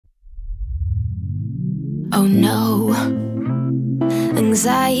Oh no,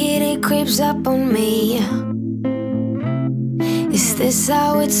 anxiety creeps up on me. Is this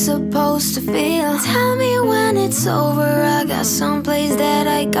how it's supposed to feel? Tell me when it's over, I got someplace that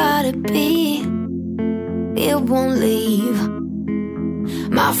I gotta be. It won't leave.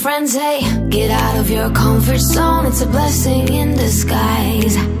 My friends say, get out of your comfort zone, it's a blessing in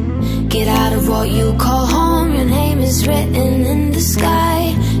disguise. Get out of what you call home, your name is written in the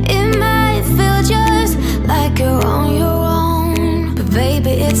sky. It might feel just like you're on your own, but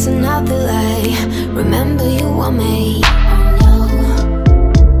baby, it's another lie. Remember, you were made. Oh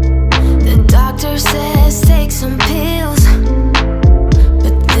no, the doctor says take some pills,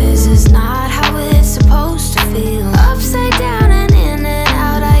 but this is not how it's supposed to feel. Upside down and in and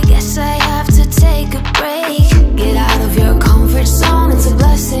out, I guess I have to take a break. Get out of your comfort zone, it's a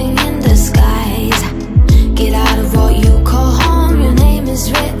blessing in disguise. Get out of what you call home, your name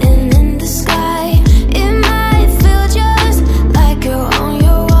is written in the sky. It might feel just like you're on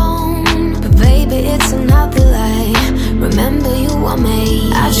your own, but baby, it's another lie. Remember, you were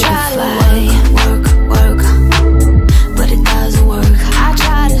made. I try to work, but it doesn't work. I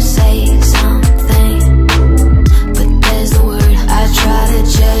try to say something, but there's no word. I try to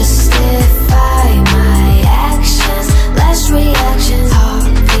justify my actions, less reactions, heart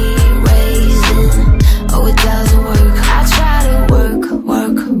beat raising. Oh, it doesn't work. I try to work.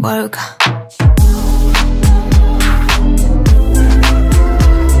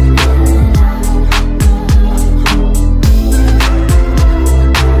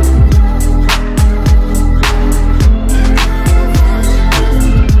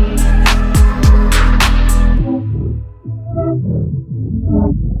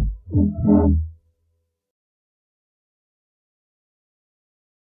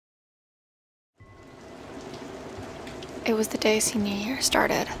 It was the day senior year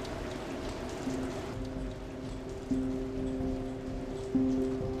started.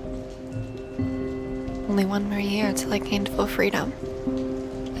 Only one more year till I gained full freedom.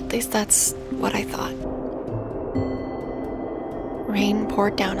 At least that's what I thought. Rain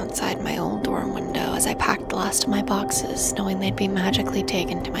poured down outside my old dorm window as I packed the last of my boxes, knowing they'd be magically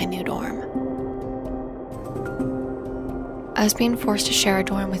taken to my new dorm. I was being forced to share a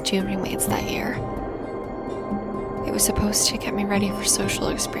dorm with 2 roommates that year. It was supposed to get me ready for social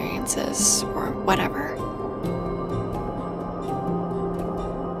experiences, or whatever.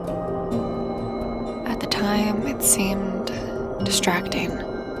 At the time, it seemed distracting.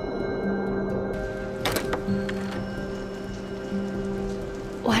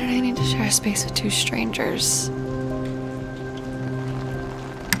 Why did I need to share a space with 2 strangers?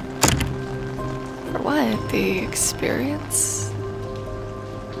 For what? The experience?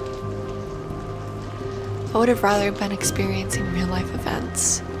 I would have rather been experiencing real-life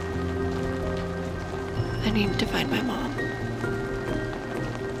events. I needed to find my mom.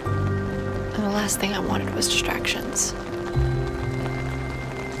 And the last thing I wanted was distractions.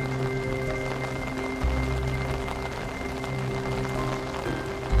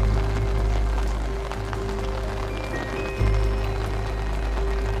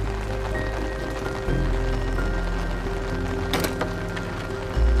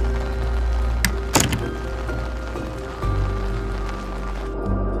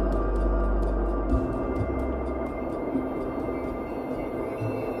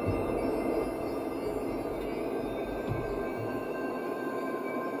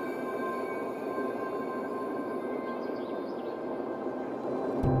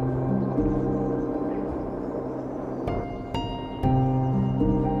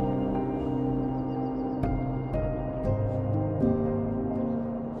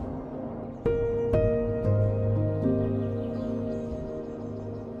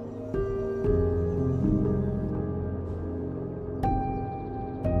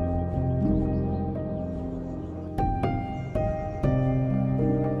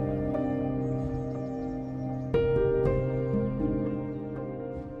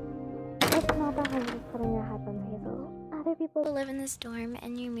 People live in this dorm,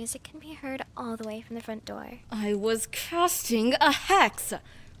 and your music can be heard all the way from the front door. I was casting a hex.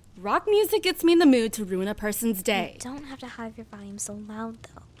 Rock music gets me in the mood to ruin a person's day. You don't have to have your volume so loud,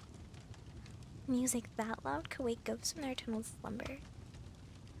 though. Music that loud could wake ghosts from their eternal slumber.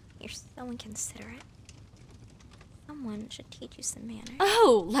 You're so inconsiderate. Someone should teach you some manners.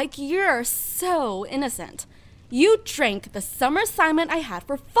 Oh, like you're so innocent. You drank the summer assignment I had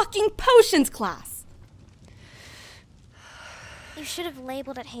for fucking potions class. You should have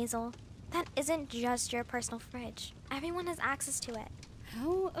labeled it, Hazel. That isn't just your personal fridge. Everyone has access to it.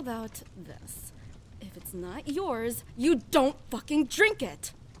 How about this? If it's not yours, you don't fucking drink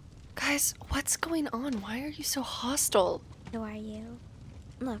it. Guys, what's going on? Why are you so hostile? Who are you?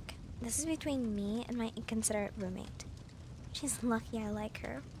 Look, this is between me and my inconsiderate roommate. She's lucky I like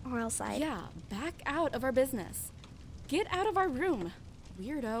her, or else I'd... Yeah, back out of our business. Get out of our room,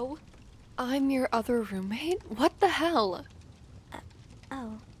 weirdo. I'm your other roommate? What the hell?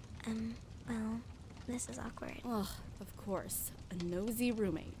 Well, this is awkward. Ugh, of course. A nosy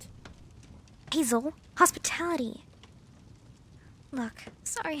roommate. Hazel, hospitality! Look,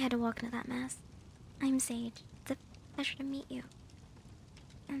 sorry I had to walk into that mess. I'm Sage. It's a pleasure to meet you.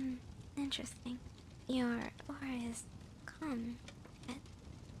 Interesting. Your aura is calm, yet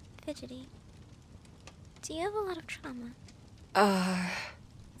fidgety. Do you have a lot of trauma?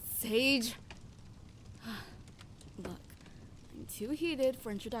 Sage. Look, I'm too heated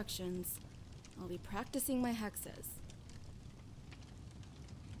for introductions. I'll be practicing my hexes.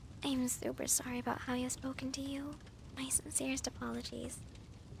 I'm super sorry about how I've spoken to you. My sincerest apologies.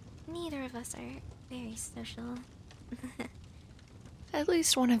 Neither of us are very social. At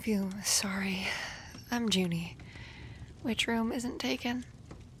least one of you is sorry. I'm Juni. Which room isn't taken?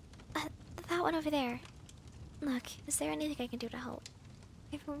 That one over there. Look, is there anything I can do to help?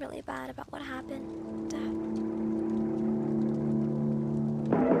 I feel really bad about what happened.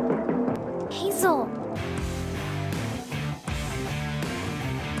 Hazel!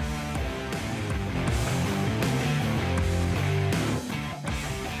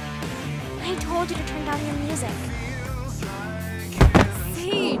 I told you to turn down your music.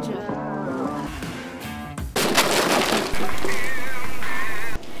 Sage!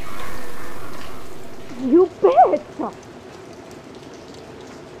 You bitch!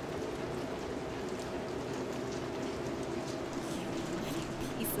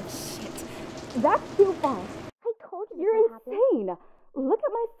 Piece of shit. That's too far. I told you You're this would insane. Look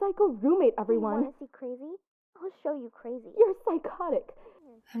at my psycho roommate, everyone. You want to see crazy? I'll show you crazy. You're psychotic.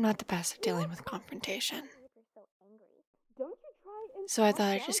 I'm not the best at dealing with confrontation. Don't you try and So I thought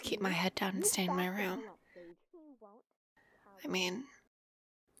I'd just keep my head down and stay in my room. I mean,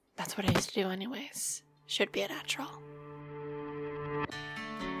 that's what I used to do anyways. Should be a natural.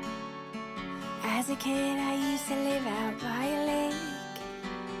 As a kid, I used to live out by a lake,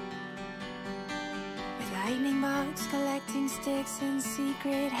 with lightning bugs collecting sticks and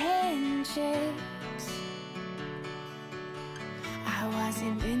secret handshakes. I was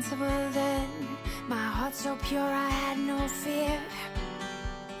invincible then, my heart so pure I had no fear.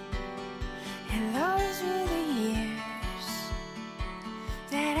 And those were the years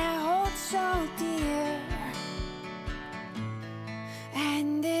that I hold so dear.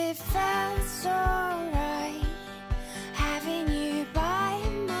 And it felt so right, having you by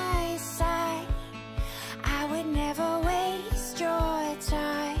my side. I would never waste your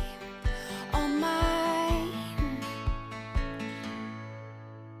time or mine.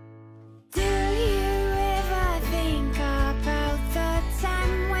 Do you ever think about the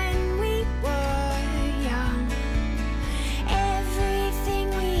time when we were young? Everything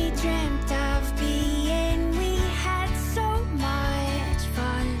we dreamt of being, we had so much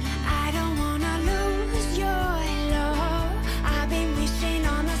fun. I don't wanna lose your love. I've been wishing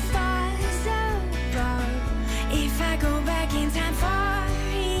on the stars above. If I go back in time far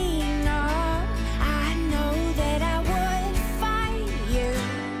enough, I know that I would find you.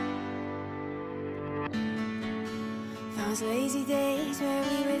 Those lazy days where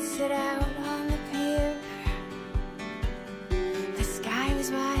we would sit out on the pier. The sky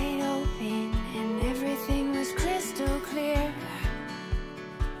was wide open and everything was crystal clear.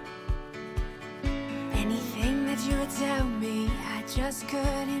 Anything that you would tell me, I just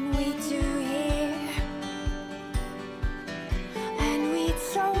couldn't wait to hear. And we'd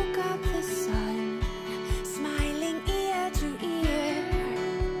soak up the sun, smiling ear to ear.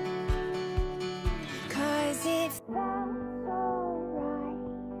 'Cause it felt so right,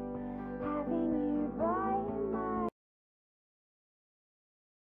 having you by my waste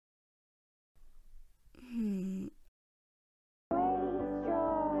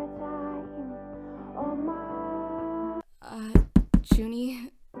your time or mine.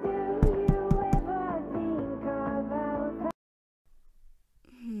 Juni, Do you ever think about that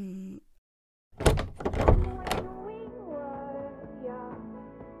when we were young?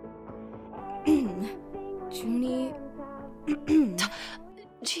 Juni.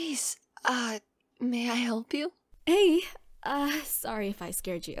 Jeez, may I help you? Hey, sorry if I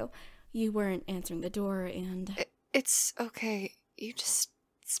scared you. You weren't answering the door and... It's okay. You just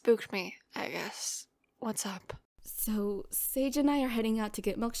spooked me, I guess. What's up? So, Sage and I are heading out to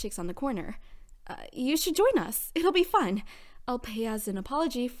get milkshakes on the corner. You should join us. It'll be fun. I'll pay as an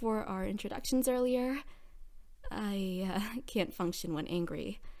apology for our introductions earlier. I can't function when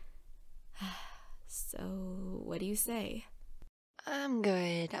angry. So, what do you say? I'm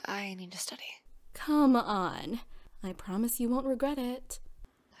good. I need to study. Come on. I promise you won't regret it.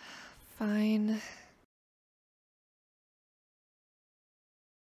 Fine.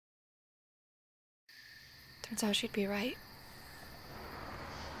 Turns out she'd be right.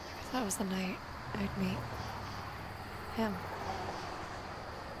 I thought it was the night I'd meet him.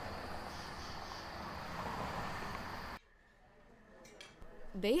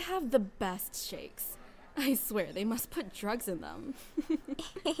 They have the best shakes. I swear, they must put drugs in them.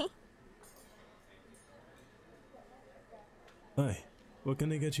 Hi, what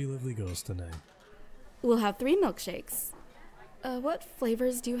can I get you lovely girls tonight? We'll have 3 milkshakes. What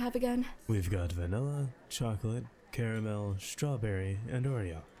flavors do you have again? We've got vanilla, chocolate, caramel, strawberry, and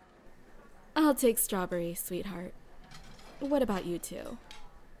Oreo. I'll take strawberry, sweetheart. What about you two?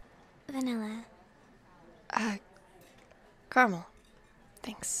 Vanilla. Caramel.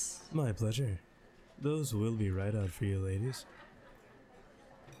 Thanks. My pleasure. Those will be right out for you, ladies.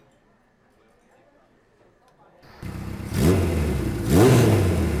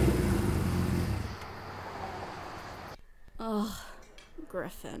 Ugh,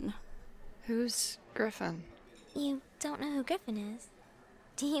 Griffin. Who's Griffin? You don't know who Griffin is?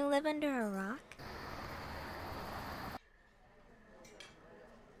 Do you live under a rock?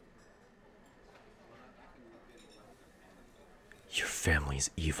 Your family's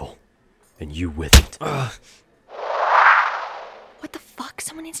evil, and you with it. What the fuck?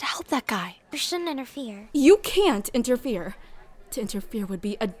 Someone needs to help that guy. You shouldn't interfere. You can't interfere. To interfere would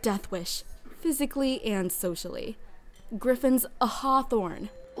be a death wish, physically and socially. Griffin's a hawthorn.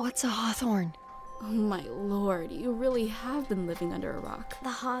 What's a hawthorn? Oh my lord, you really have been living under a rock. The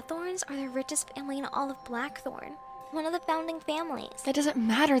Hawthorns are the richest family in all of Blackthorn. One of the founding families. That doesn't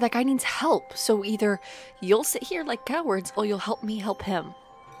matter. That guy needs help. So either you'll sit here like cowards or you'll help me help him.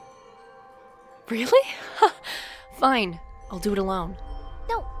 Really? Fine. I'll do it alone.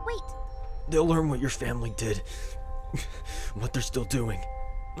 No, wait. They'll learn what your family did. What they're still doing.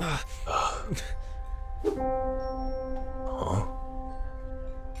 Huh?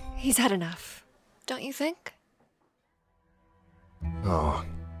 He's had enough. Don't you think? Oh,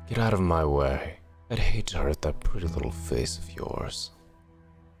 get out of my way. I'd hate to hurt that pretty little face of yours.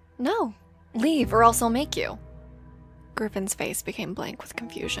 No. Leave or else I'll make you. Griffin's face became blank with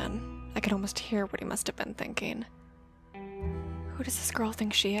confusion. I could almost hear what he must have been thinking. Who does this girl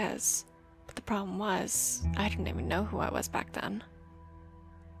think she is? But the problem was, I didn't even know who I was back then.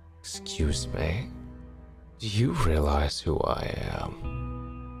 Excuse me? Do you realize who I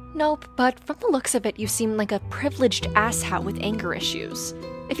am? Nope, but from the looks of it, you seem like a privileged asshat with anger issues.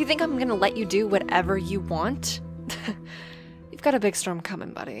 If you think I'm gonna let you do whatever you want, you've got a big storm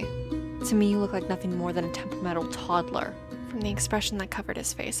coming, buddy. To me, you look like nothing more than a temperamental toddler. From the expression that covered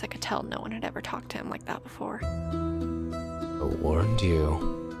his face, I could tell no one had ever talked to him like that before. I warned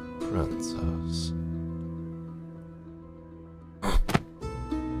you, princess.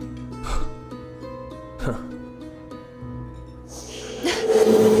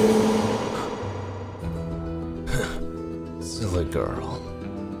 Silly girl.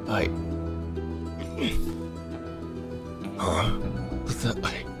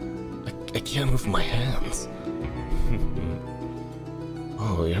 I can't move my hands.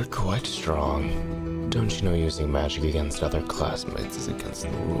 Oh, you're quite strong. Don't you know using magic against other classmates is against the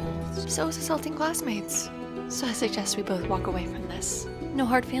rules? So is assaulting classmates. So I suggest we both walk away from this. No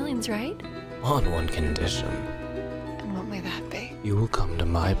hard feelings, right? On one condition. And what may that be? You will come to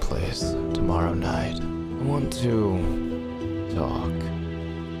my place tomorrow night. I want to talk.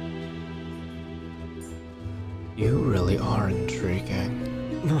 You really are intriguing.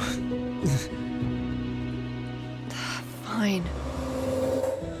 Fine.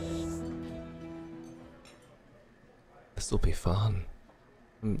 This'll be fun.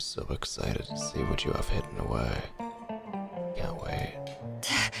 I'm so excited to see what you have hidden away. Can't wait.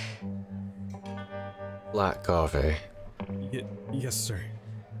 Black coffee. Yes, sir.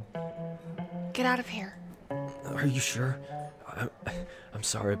 Get out of here. Are you sure? I'm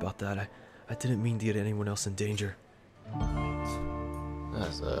sorry about that. I didn't mean to get anyone else in danger.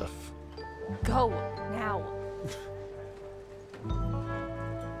 As if. Go, now.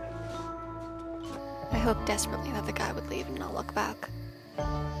 I hoped desperately that the guy would leave and not look back. I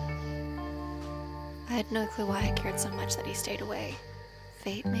had no clue why I cared so much that he stayed away.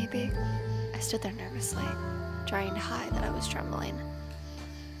 Fate, maybe? I stood there nervously, trying to hide that I was trembling.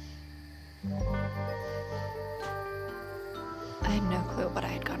 I had no clue what I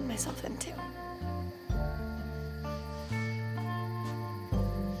had gotten myself into.